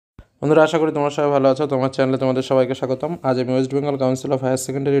বন্ধুরা, আশা করি তোমরা সবাই ভালো আছো। তোমার চ্যানেলে তোমাদের সবাইকে স্বাগতম। আজ আমি West Bengal council of higher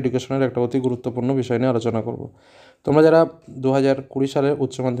secondary এডুকেশনের একটা অতি গুরুত্বপূর্ণ বিষয় নিয়ে আলোচনা করব। তোমরা যারা 2020 সালে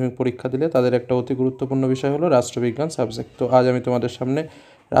উচ্চ মাধ্যমিক পরীক্ষা দিলে তাদের একটা অতি গুরুত্বপূর্ণ বিষয় হলো রাষ্ট্রবিজ্ঞান সাবজেক্ট। তো আজ আমি তোমাদের সামনে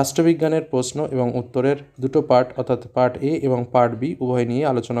রাষ্ট্রবিজ্ঞানের প্রশ্ন এবং উত্তরের দুটো পার্ট অর্থাৎ পার্ট এ এবং পার্ট বি উভয় নিয়ে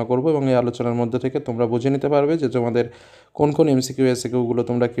আলোচনা করব, এবং এই আলোচনার মধ্যে থেকে তোমরা বুঝে নিতে পারবে যে তোমাদের কোন কোন এমসিকিউ এসিকিউগুলো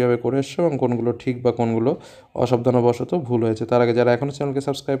তোমরা কীভাবে করে এসছো এবং কোনগুলো ঠিক বা কোনগুলো অসাবধানবশত ভুল হয়েছে। তার আগে যারা এখনও চ্যানেলকে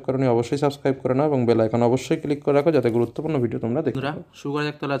সাবস্ক্রাইব করোনি অবশ্যই সাবস্ক্রাইব করে নাও এবং বেল আইকন অবশ্যই ক্লিক করে রাখো যাতে গুরুত্বপূর্ণ ভিডিও তোমরা দেখতে পাও। শুরু করা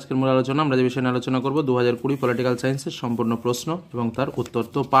যাক তাহলে আজকের মূল আলোচনা। আমরা যে বিষয়ে আলোচনা করব 2020 পলিটিক্যাল সায়েন্সের সম্পূর্ণ প্রশ্ন এবং তার উত্তর।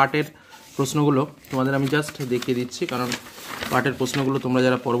 তো পার্টের প্রশ্নগুলো তোমাদের আমি জাস্ট দেখিয়ে দিচ্ছি, কারণ পার্টের প্রশ্নগুলো তোমরা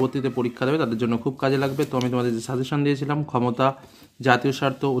যারা পরবর্তীতে পরীক্ষা দেবে তাদের জন্য খুব কাজে লাগবে। তো আমি তোমাদের যে সাজেশন দিয়েছিলাম, ক্ষমতা, জাতীয়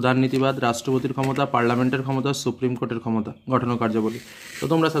স্বার্থ, উদারনীতিবাদ, রাষ্ট্রপতির ক্ষমতা, পার্লামেন্টের ক্ষমতা, সুপ্রিম কোর্টের ক্ষমতা, গঠন ও কার্যাবলী। তো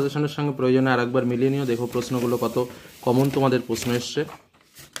তোমরা সাজেশনের সঙ্গে প্রয়োজনে আরেকবার মিলিয়ে নিও, দেখো প্রশ্নগুলো কত কমন তোমাদের প্রশ্ন এসছে,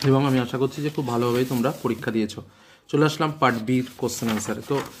 এবং আমি আশা করছি যে খুব ভালোভাবেই তোমরা পরীক্ষা দিয়েছো। চলে আসলাম পার্ট বির কোশ্চেন অ্যান্সারে।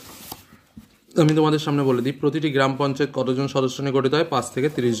 তো আমি তোমাদের সামনে বলে দিই, প্রতিটি গ্রাম পঞ্চায়েত কতজন সদস্য নিয়ে গঠিত হয়? 5 থেকে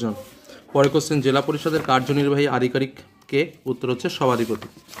 30 জন। পরে কোশ্চেন, জেলা পরিষদের কার্যনির্বাহী আধিকারিক কে? উত্তর হচ্ছে সভাধিপতি।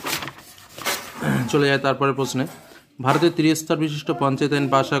 চলে যায় তারপরে প্রশ্নে, ভারতের 30 স্তর বিশিষ্ট পঞ্চায়েত আইন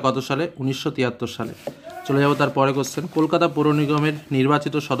পাশ হয় কত সালে? 1973 সালে। চলে যাব তারপরে কোশ্চেন, কলকাতা পৌর নিগমের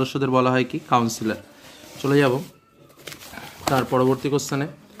নির্বাচিত সদস্যদের বলা হয় কি? কাউন্সিলর। চলে যাব তার পরবর্তী কোশ্চেনে,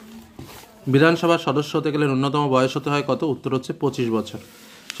 বিধানসভার সদস্য হতে গেলে ন্যূনতম বয়স হতে হয় কত? উত্তর হচ্ছে 25 বছর।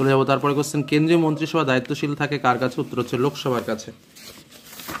 চলে যাব তারপরে কোশ্চেন, কেন্দ্রীয় মন্ত্রিসভা দায়িত্বশীল থাকে কার কাছে? উত্তর হচ্ছে লোকসভার কাছে।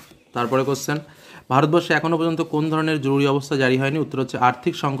 তারপরে কোশ্চেন, ভারতবর্ষে এখনও পর্যন্ত কোন ধরনের জরুরি অবস্থা জারি হয়নি? উত্তর হচ্ছে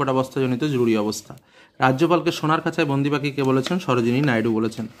আর্থিক সংকটাবস্থাজনিত জরুরি অবস্থা। রাজ্যপালকে সোনার খাঁচায় বন্দি পাখি কে বলেছেন? সরোজিনী নাইডু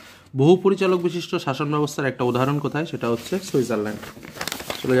বলেছেন। বহু পরিচালক বিশিষ্ট শাসন ব্যবস্থার একটা উদাহরণ কোথায়? সেটা হচ্ছে সুইজারল্যান্ড।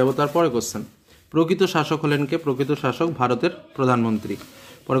 চলে যাব তারপরে কোশ্চেন, প্রকৃত শাসক হলেন কে? প্রকৃত শাসক ভারতের প্রধানমন্ত্রী।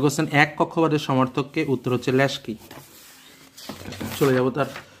 পরে কোশ্চেন, এক কক্ষবাদের সমর্থককে? উত্তর হচ্ছে ল্যাশকি। চলে যাব তার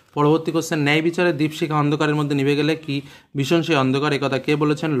পরবর্তী কোশ্চেন, ন্যায় বিচারের দীপশিখা অন্ধকারের মধ্যে নিভে গেলে কি ভীষণ সেই অন্ধকার? একথা কে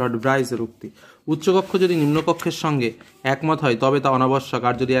বলেছেন? লর্ড ব্রাইসের উক্তি। উচ্চকক্ষ যদি নিম্নকক্ষের সঙ্গে একমত হয় তবে তা অনাবশ্যক,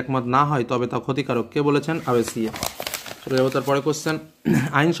 আর যদি একমত না হয় তবে তা ক্ষতিকারক। কে বলেছেন? আবেসিয়া। চলে যাবো তারপরে কোশ্চেন,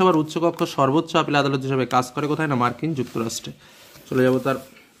 আইনসভার উচ্চকক্ষ সর্বোচ্চ আপিল আদালত হিসেবে কাজ করে কোথায়? না মার্কিন যুক্তরাষ্ট্রে। চলে যাব তার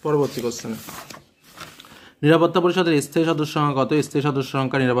পরবর্তী কোশ্চেনে, নিরাপত্তা পরিষদের স্থায়ী সদস্য সংখ্যা কত? স্থায়ী সদস্য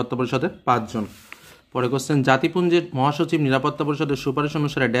সংখ্যা নিরাপত্তা পরিষদের 5 জন। পরে কোশ্চেন, জাতিপুঞ্জের মহাসচিব নিরাপত্তা পরিষদের সুপারিশ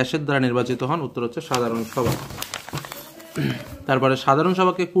অনুসারে ড্যাশের দ্বারা নির্বাচিত হন? উত্তর হচ্ছে সাধারণ সভা। তারপরে সাধারণ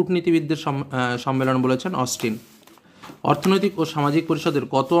সভাকে কূটনীতিবিদদের সম্মেলন বলেছেন অস্টিন। অর্থনৈতিক ও সামাজিক পরিষদের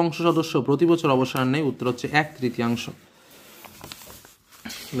কত অংশ সদস্য প্রতি বছর অবসর নেয়? উত্তর হচ্ছে 1/3।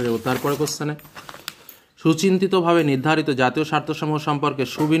 তারপরে কোশ্চেনে, সুচিন্তিতভাবে নির্ধারিত জাতীয় স্বার্থসমূহ সম্পর্কে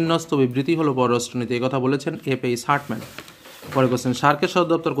সুবিন্যস্ত বিবৃতি হলো পররাষ্ট্রনীতি, কথা বলেছেন এফ.এইচ. হার্টম্যান। পরে কোশ্চেন, সার্কের সদর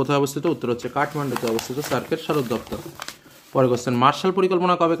দপ্তর কোথায় অবস্থিত? উত্তর হচ্ছে কাঠমান্ডুতে অবস্থিত সার্কের সদর দপ্তর। পরে কোশ্চেন, মার্শাল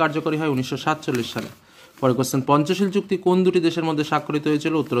পরিকল্পনা কবে কার্যকরী হয়? 1947 সালে। পরে কোশ্চেন, পঞ্চশীল চুক্তি কোন দুটি দেশের মধ্যে স্বাক্ষরিত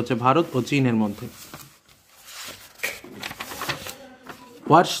হয়েছিল? উত্তর হচ্ছে ভারত ও চীনের মধ্যে।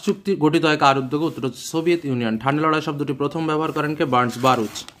 ওয়ার্স চুক্তি গঠিত হয় কার উদ্যোগে? উত্তর হচ্ছে সোভিয়েত ইউনিয়ন। ঠান্ডা লড়াই শব্দটি প্রথম ব্যবহার করেন কে? বার্নস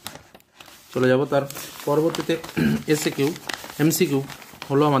বারুচ। চলে যাব তার পরবর্তীতে এমসিকিউ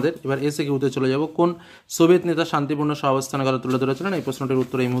হলো আমাদের। এবার এসিকিউতে চলে যাব, কোন সোভিয়েত নেতা শান্তিপূর্ণ সহাবস্থানের কথা তুলে ধরেছিলেন? এই প্রশ্নটির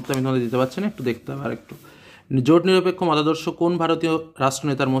উত্তর এই মুহূর্তে আমি তোমাদের দিতে পারছি না, একটু দেখতে হবে আর একটু। জোট নিরপেক্ষ মতাদর্শ কোন ভারতীয়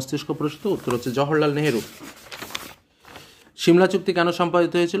রাষ্ট্রনেতার মস্তিষ্ক প্রসূত? উত্তর হচ্ছে জওহরলাল নেহেরু। সিমলা চুক্তি কেন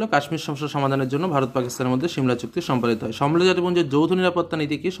সম্পাদিত হয়েছিল? কাশ্মীর সমস্যা সমাধানের জন্য ভারত পাকিস্তানের মধ্যে সিমলা চুক্তি সম্পাদিত হয়। সম্মিলিত জাতিপুঞ্জের যৌথ নিরাপত্তা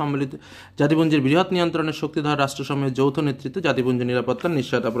নীতি কি? সম্মিলিত জাতিপুঞ্জের বৃহৎ নিয়ন্ত্রণের শক্তিধর রাষ্ট্রসমূহের যৌথ নেতৃত্বে জাতিপুঞ্জ নিরাপত্তার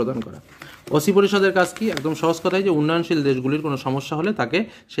নিশ্চয়তা প্রদান করা। অসি পরিষদের কাজ কি? একদম সহজ কথাই যে উন্নয়নশীল দেশগুলির কোনো সমস্যা হলে তাকে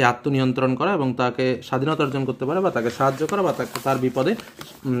সে আত্মনিয়ন্ত্রণ করা এবং তাকে স্বাধীনতা অর্জন করতে পারে, বা তাকে সাহায্য করা, বা তাকে তার বিপদে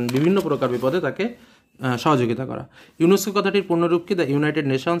বিভিন্ন প্রকার বিপদে তাকে সহযোগিতা করা। ইউনেস্কো কথাটির পূর্ণরূপ কি? The United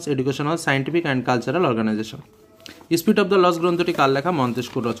Nations educational, scientific and cultural organisation. Speed of the loss গ্রন্থটি কার লেখা?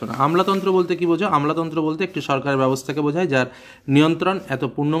 মন্তেস্কুর রচনা। আমলাতন্ত্র বলতে কি বোঝো? আমলাতন্ত্র বলতে একটি সরকারের ব্যবস্থাকে বোঝায় যার নিয়ন্ত্রণ এত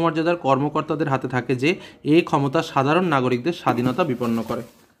পূর্ণমর্যাদার কর্মকর্তাদের হাতে থাকে যে এই ক্ষমতা সাধারণ নাগরিকদের স্বাধীনতা বিপন্ন করে।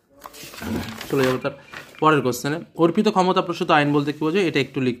 চলে যাবো তার পরের কোশ্চেনে, অর্পিত ক্ষমতা প্রসূত আইন বলতে কি বোঝো? এটা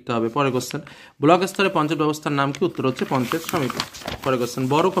একটু লিখতে হবে। পরের কোশ্চেন, ব্লক স্তরে পঞ্চায়েত ব্যবস্থার নাম কি? উত্তর হচ্ছে পঞ্চায়েত সমিতি। পরের কোশ্চেন,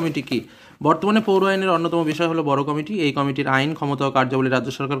 বড় কমিটি কি? বর্তমানে পৌর আইনের অন্যতম বিষয় হলো বড় কমিটি। এই কমিটির আইন, ক্ষমতা ও কার্যাবলী রাজ্য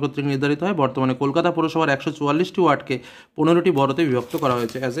সরকার কর্তৃক নির্ধারিত হয়। বর্তমানে কলকাতা পৌরসভার 144টি ওয়ার্ডকে 15টি বড়তে বিভক্ত করা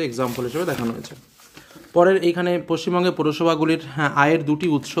হয়েছে, অ্যাজ এ এক্সাম্পল হিসেবে দেখানো হয়েছে। পরের এইখানে পশ্চিমবঙ্গের পৌরসভাগুলির আয়ের দুটি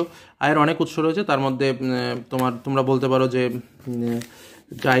উৎস, আয়ের অনেক উৎস রয়েছে, তার মধ্যে তোমরা বলতে পারো যে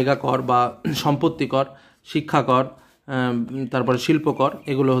জায়গা কর বা সম্পত্তি কর, শিক্ষা কর, তারপরে শিল্প কর,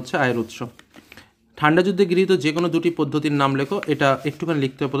 এগুলো হচ্ছে আয়ের উৎস। ঠান্ডা যুদ্ধে গৃহীত যে কোনো দুটি পদ্ধতির নাম লেখো। এটা একটুখানি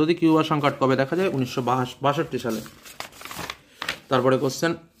লিখতে হবে পদ্ধতি। কিউবা সংকট কবে দেখা যায়? 1962 সালে। তারপরে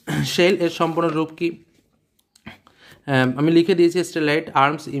কোশ্চেন, শেল এর সম্পূর্ণ রূপ কি? আমি লিখে দিয়েছি স্টেলাইট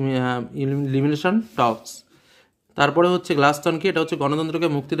আর্মস ইলিমিনেশন টক্স। তারপরে হচ্ছে গ্লাসস্টোন কি? এটা হচ্ছে গণতন্ত্রকে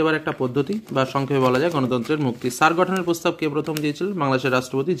মুক্তি দেওয়ার একটা পদ্ধতি, বা সংক্ষেপে বলা যায় গণতন্ত্রের মুক্তি। সার গঠনের প্রস্তাব কে প্রথম দিয়েছিলেন? বাংলাদেশের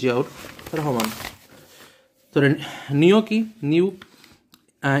রাষ্ট্রপতি জিয়াউর রহমান। তো নিও কি? নিউ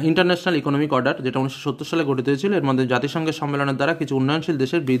ইন্টারন্যাশনাল ইকোনমিক অর্ডার, যেটা 1970 সালে গঠিত হয়েছিল। এর মধ্যে জাতিসংঘের সম্মেলনের দ্বারা কিছু উন্নয়নশীল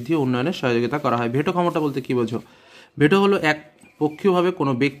দেশের বৃদ্ধি ও উন্নয়নের সহযোগিতা করা হয়। ভেটো ক্ষমতা বলতে কী বোঝো? ভেটো হলো এক পক্ষীয়ভাবে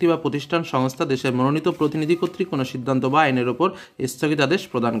কোনো ব্যক্তি বা প্রতিষ্ঠান সংস্থা দেশের মনোনীত প্রতিনিধি কর্তৃক কোনো সিদ্ধান্ত বা আইনের ওপর স্থগিতাদেশ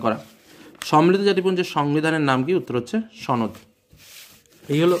প্রদান করা। সম্মিলিত জাতিপুঞ্জের সংবিধানের নাম কি? উত্তর হচ্ছে সনদ।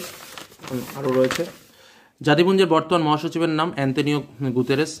 এই হলো, আরও রয়েছে। জাতিপুঞ্জের বর্তমান মহাসচিবের নাম অ্যান্তনিও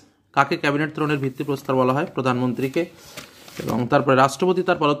গুতেরেস। কাকে ক্যাবিনেট ত্রণের ভিত্তিপ্রস্তর বলা হয়? প্রধানমন্ত্রীকে। এবং তারপরে রাষ্ট্রপতি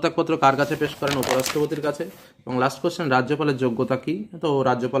তার পদত্যাগপত্র কার কাছে পেশ করেন? উপরাষ্ট্রপতির কাছে। এবং লাস্ট কোশ্চেন, রাজ্যপালের যোগ্যতা কি? তো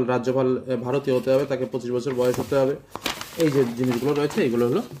রাজ্যপাল ভারতীয় হতে হবে, তাকে 25 বছর বয়স হতে হবে। এই যে জিনিসগুলো রয়েছে, এগুলো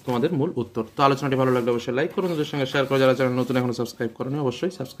হলো তোমাদের মূল উত্তর। তো আলোচনাটি ভালো লাগলে অবশ্যই লাইক করুন, ওদের সঙ্গে শেয়ার করে। যারা চ্যানেল নতুন এখনো সাবস্ক্রাইব করেনি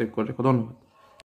অবশ্যই সাবস্ক্রাইব করে রেখো। ধন্যবাদ।